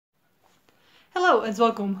Hello and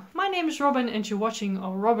welcome. My name is Robin and you're watching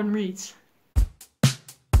Robin Reads.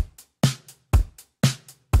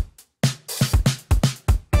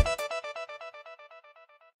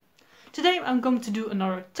 Today I'm going to do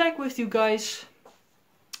another tag with you guys.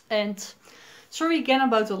 And sorry again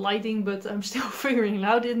about the lighting, but I'm still figuring it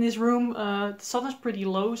out in this room. The sun is pretty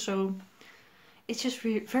low, so it's just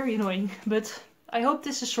very annoying. But I hope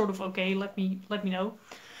this is sort of okay. Let me know.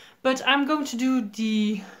 But I'm going to do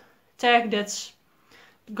the tag that's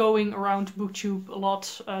going around BookTube a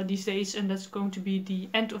lot these days, and that's going to be the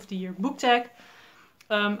end of the year book tag.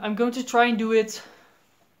 I'm going to try and do it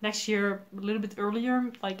next year a little bit earlier,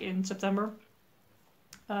 like in September.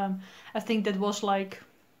 I think that was like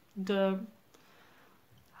the,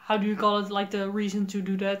 how do you call it, like the reason to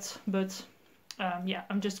do that, but yeah,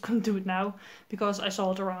 I'm just gonna do it now because I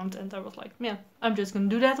saw it around and I was like, yeah, I'm just gonna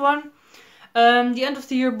do that one. The end of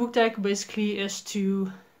the year book tag basically is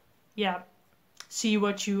to, yeah, see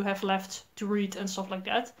what you have left to read and stuff like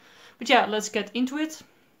that. But yeah, let's get into it.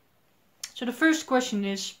 So the first question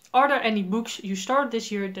is, are there any books you started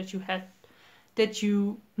this year that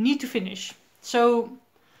you need to finish? So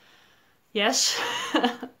yes,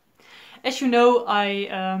 as you know,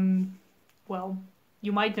 well,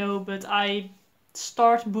 you might know, but I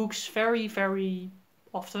start books very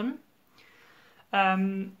often.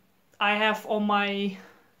 I have on my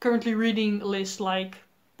currently reading list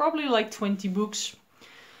probably like 20 books,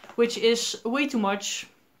 which is way too much.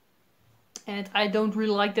 And I don't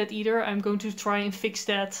really like that either. I'm going to try and fix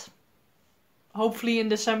that hopefully in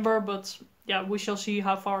December, but yeah, we shall see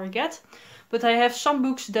how far I get. But I have some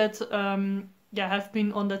books that yeah, have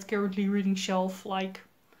been on that currently reading shelf, like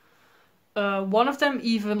one of them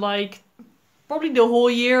even like probably the whole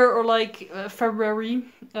year or like February.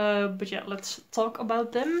 But yeah, let's talk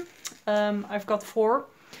about them. I've got 4.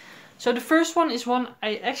 So the first one is one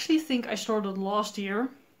I actually think I started last year.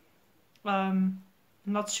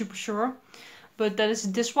 Not super sure, but that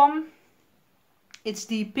is this one. It's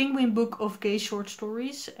the Penguin Book of Gay Short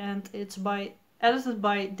Stories, and it's edited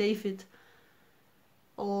by David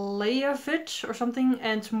Leavitch or something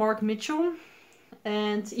and Mark Mitchell.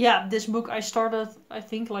 And yeah, this book I started I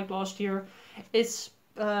think like last year. It's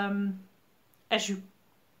as you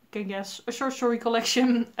can guess, a short story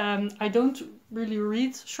collection. I don't really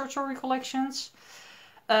read short story collections,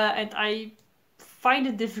 and I find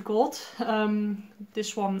it difficult,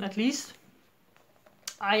 this one at least.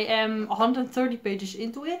 I am 130 pages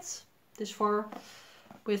into it, this far,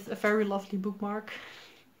 with a very lovely bookmark.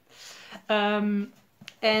 And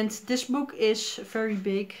this book is very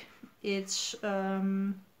big. It's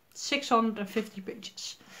 650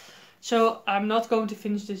 pages. So I'm not going to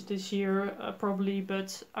finish this year, probably,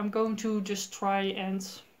 but I'm going to just try and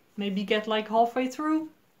maybe get like halfway through.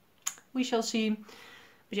 We shall see.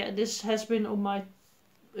 But yeah, this has been on my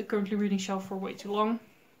currently reading shelf for way too long.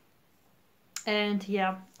 And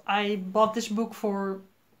yeah, I bought this book for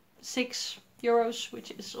 €6,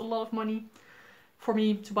 which is a lot of money for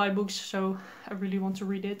me to buy books, so I really want to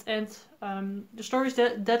read it. And the stories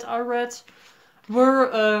that I read were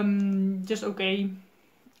just okay.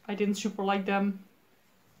 I didn't super like them.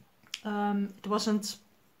 It wasn't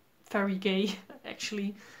very gay,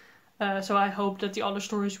 actually. So I hope that the other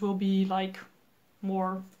stories will be like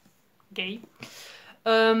more gay.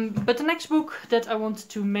 But the next book that I want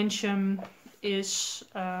to mention is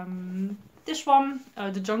this one,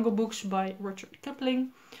 The Jungle Books by Rudyard Kipling.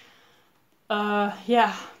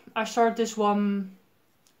 Yeah, I started this one,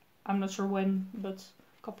 I'm not sure when, but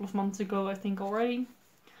a couple of months ago I think already.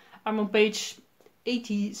 I'm on page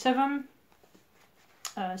 87,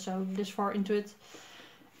 so this far into it.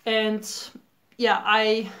 And yeah,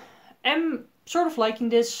 I am sort of liking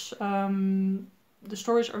this. The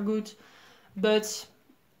stories are good, but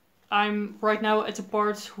I'm right now at the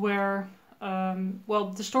part where,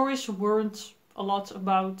 well, the stories weren't a lot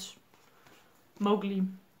about Mowgli.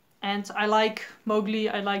 And I like Mowgli,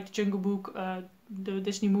 I like the Jungle Book, the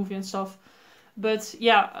Disney movie and stuff. But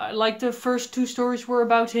yeah, like the first 2 stories were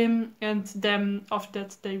about him, and then after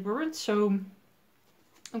that they weren't. So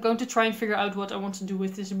I'm going to try and figure out what I want to do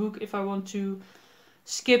with this book. If I want to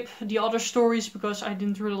skip the other stories because I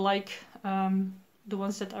didn't really like the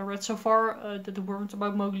ones that I read so far that weren't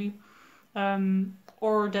about Mowgli.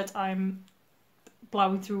 Or that I'm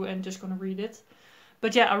plowing through and just gonna read it.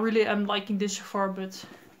 But yeah, I really am liking this so far, but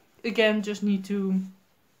again, just need to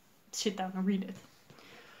sit down and read it.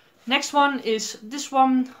 Next one is this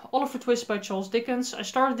one, Oliver Twist by Charles Dickens. I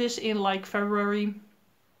started this in like February.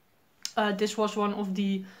 This was one of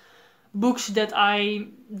the books that I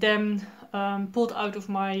then pulled out of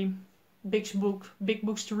my big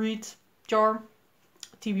books to read jar,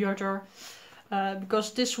 TBR jar.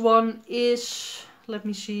 because this one is, let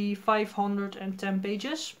me see, 510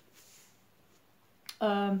 pages.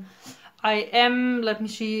 I am, let me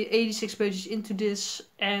see, 86 pages into this,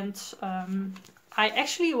 and I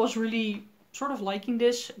actually was really sort of liking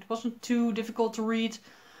this. It wasn't too difficult to read.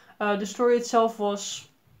 The story itself was,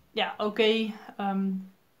 yeah, okay,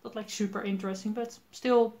 not like super interesting, but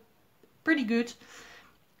still pretty good.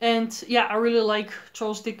 And yeah, I really like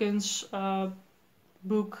Charles Dickens'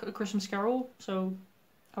 book, A Christmas Carol, so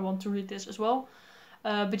I want to read this as well.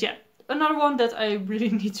 But yeah, another one that I really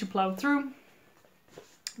need to plow through.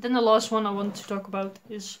 Then the last one I want to talk about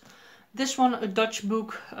is this one, a Dutch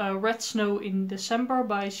book, Red Snow in December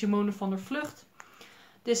by Simone van der Vlugt.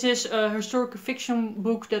 This is a historical fiction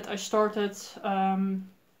book that I started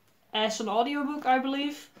as an audiobook, I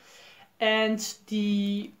believe. And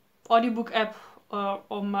the audiobook app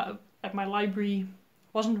at my library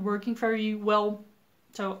wasn't working very well,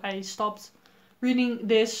 so I stopped reading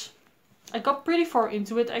this. I got pretty far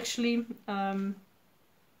into it actually. I'm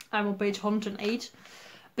on page 108.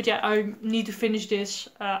 But yeah, I need to finish this.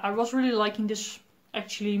 I was really liking this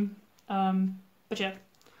actually. But yeah,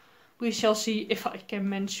 we shall see if I can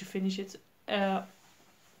manage to finish it. Yeah,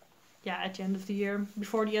 at the end of the year,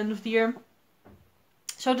 before the end of the year.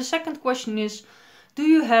 So the second question is, do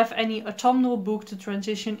you have any autumnal book to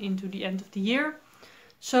transition into the end of the year?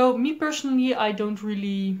 So me personally, I don't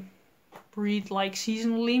really read like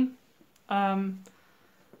seasonally. I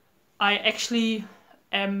actually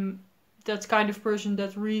am that kind of person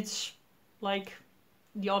that reads like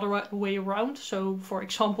the other way around. So for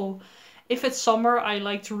example, if it's summer, I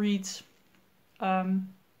like to read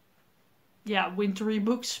wintry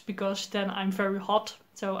books, because then I'm very hot,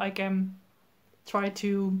 so I can try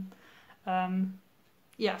to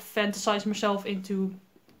fantasize myself into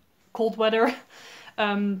cold weather.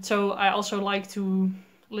 So I also like to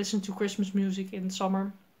listen to Christmas music in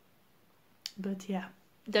summer. But yeah,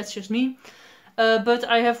 that's just me. But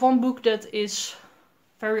I have one book that is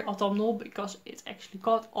very autumnal, because it's actually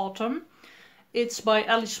called Autumn. It's by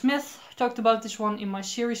Alice Smith. I talked about this one in my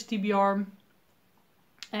series TBR.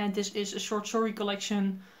 And this is a short story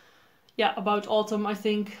collection, about autumn, I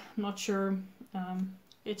think. I'm not sure.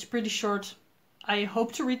 It's pretty short. I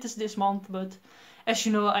hope to read this month, but as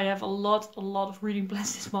you know, I have a lot of reading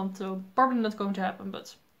plans this month, so probably not going to happen,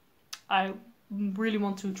 but I really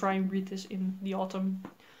want to try and read this in the autumn,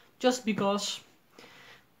 just because.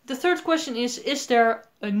 The third question is there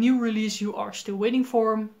a new release you are still waiting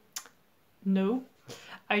for? No.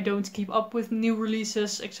 I don't keep up with new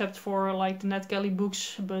releases, except for like the NetGalley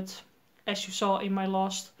books, but as you saw in my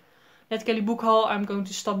last NetGalley book haul, I'm going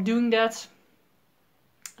to stop doing that.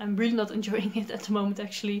 I'm really not enjoying it at the moment,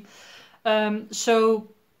 actually. So,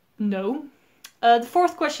 no. The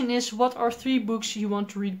fourth question is, what are 3 books you want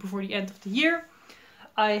to read before the end of the year?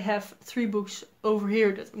 I have 3 books over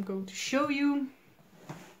here that I'm going to show you.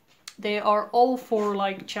 They are all for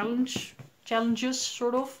like challenges,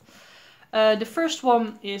 sort of. The first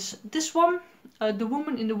one is this one, The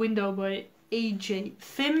Woman in the Window by A.J.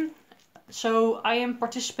 Finn. So I am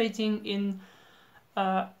participating in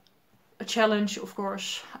a challenge, of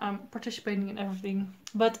course. I'm participating in everything.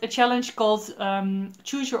 But a challenge called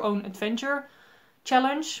Choose Your Own Adventure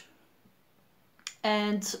Challenge.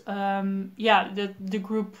 And the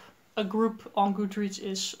group on Goodreads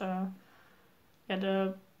is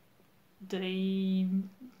the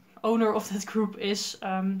owner of that group is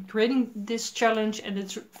creating this challenge, and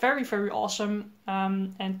it's very, very awesome.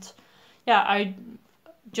 I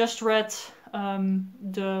just read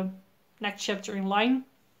the next chapter in line,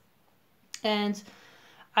 and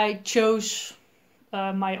I chose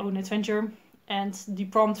my own adventure, and the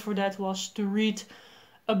prompt for that was to read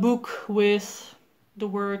a book with the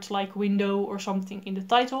word like window or something in the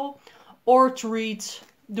title, or to read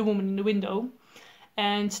The Woman in the Window.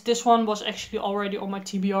 And this one was actually already on my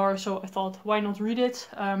TBR, so I thought, why not read it?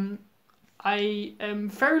 I am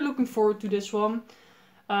very looking forward to this one.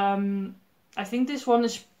 I think this one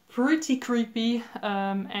is pretty creepy,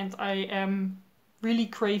 and I am really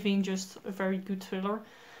craving just a very good thriller.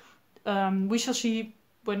 We shall see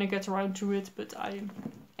when I get around to it, but I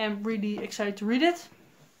am really excited to read it.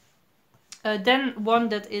 Then one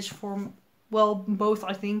that is for, both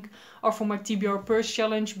I think are for my TBR Purse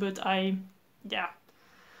challenge, but I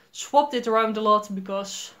swapped it around a lot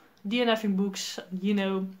because DNFing books,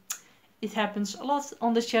 it happens a lot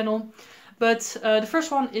on this channel. But the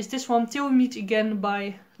first one is this one, Till We Meet Again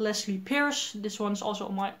by Leslie Pierce. This one is also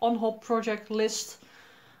on my on-hop project list,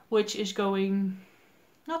 which is going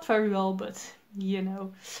not very well, but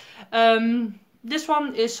This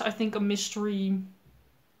one is, I think, a mystery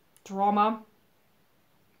drama.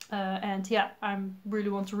 And yeah, I really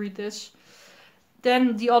want to read this.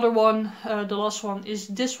 Then the other one, the last one, is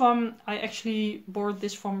this one. I actually borrowed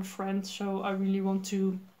this from a friend, so I really want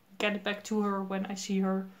to get it back to her when I see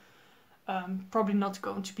her. Probably not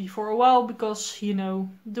going to be for a while because, you know,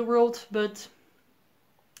 the world, but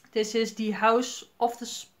this is The House of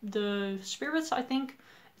the Spirits, I think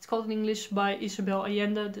it's called in English, by Isabel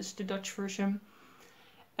Allende. This is the Dutch version.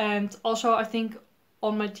 And also, I think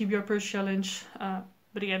on my TBR Purse Challenge,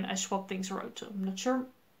 but again, I swapped things around, so I'm not sure.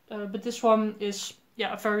 But this one is,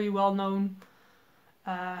 yeah, a very well-known,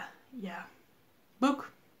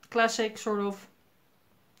 book, classic sort of,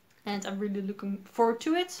 and I'm really looking forward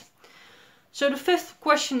to it. So the fifth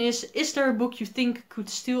question is there a book you think could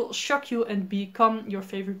still shock you and become your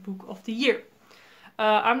favorite book of the year?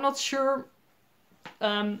 I'm not sure.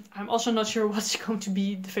 I'm also not sure what's going to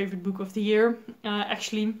be the favorite book of the year,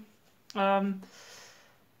 actually. Yeah,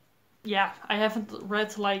 I haven't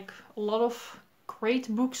read like a lot of great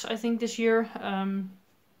books, I think, this year.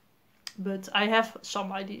 But I have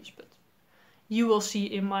some ideas, but you will see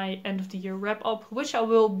in my end of the year wrap up, which I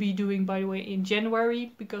will be doing, by the way, in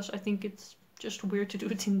January, because I think it's just weird to do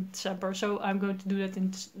it in December, so I'm going to do that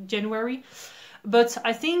in January. But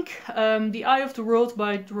I think The Eye of the World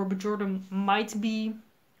by Robert Jordan might be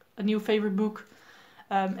a new favorite book.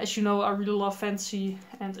 As you know, I really love fantasy,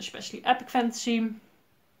 and especially epic fantasy.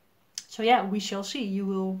 So yeah, we shall see. You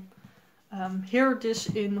will hear this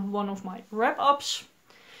in one of my wrap-ups.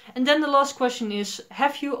 And then the last question is,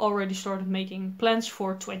 have you already started making plans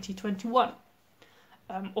for 2021?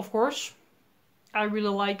 Of course. I really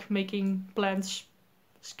like making plans,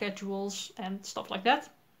 schedules, and stuff like that.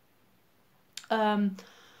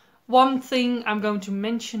 One thing I'm going to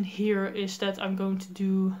mention here is that I'm going to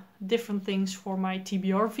do different things for my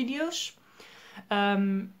TBR videos.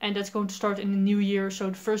 And that's going to start in the new year. So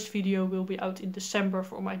the first video will be out in December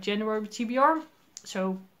for my January TBR.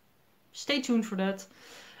 So stay tuned for that.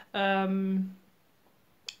 And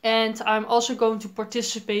I'm also going to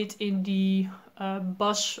participate in the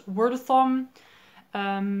Buzz Wordathon.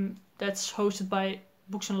 That's hosted by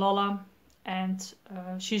Books and Lala. And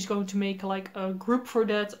she's going to make like a group for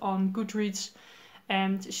that on Goodreads.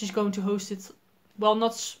 And she's going to host it. Well,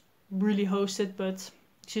 not really host it, but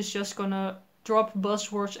she's just gonna drop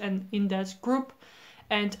buzzwords and in that group.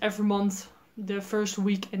 And every month, the first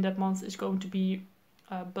week in that month is going to be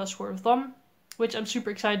a Buzzwordathon, which I'm super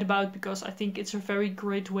excited about because I think it's a very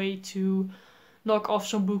great way to knock off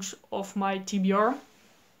some books off my TBR.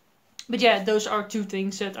 But yeah, those are two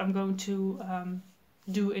things that I'm going to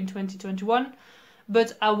do in 2021.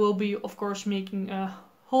 But I will be, of course, making a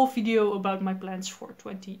whole video about my plans for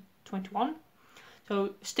 2021.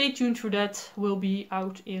 So stay tuned for that. Will be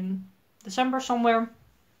out in December somewhere.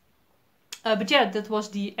 But yeah, that was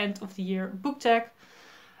the end of the year book tag.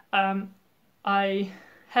 I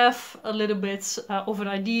have a little bit of an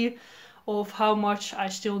idea of how much I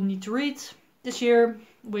still need to read this year,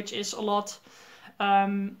 which is a lot.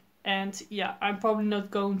 And yeah, I'm probably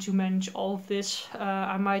not going to manage all of this.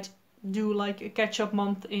 I might do like a catch-up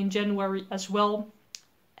month in January as well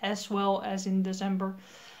as in December.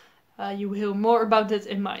 You will hear more about that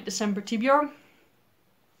in my December TBR.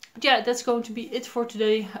 But yeah, that's going to be it for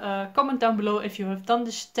today. Comment down below if you have done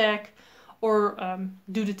this tag, or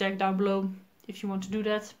do the tag down below if you want to do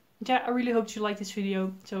that. But yeah, I really hope you liked this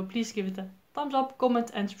video. So please give it a thumbs up,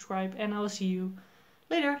 comment and subscribe, and I will see you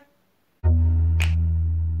later.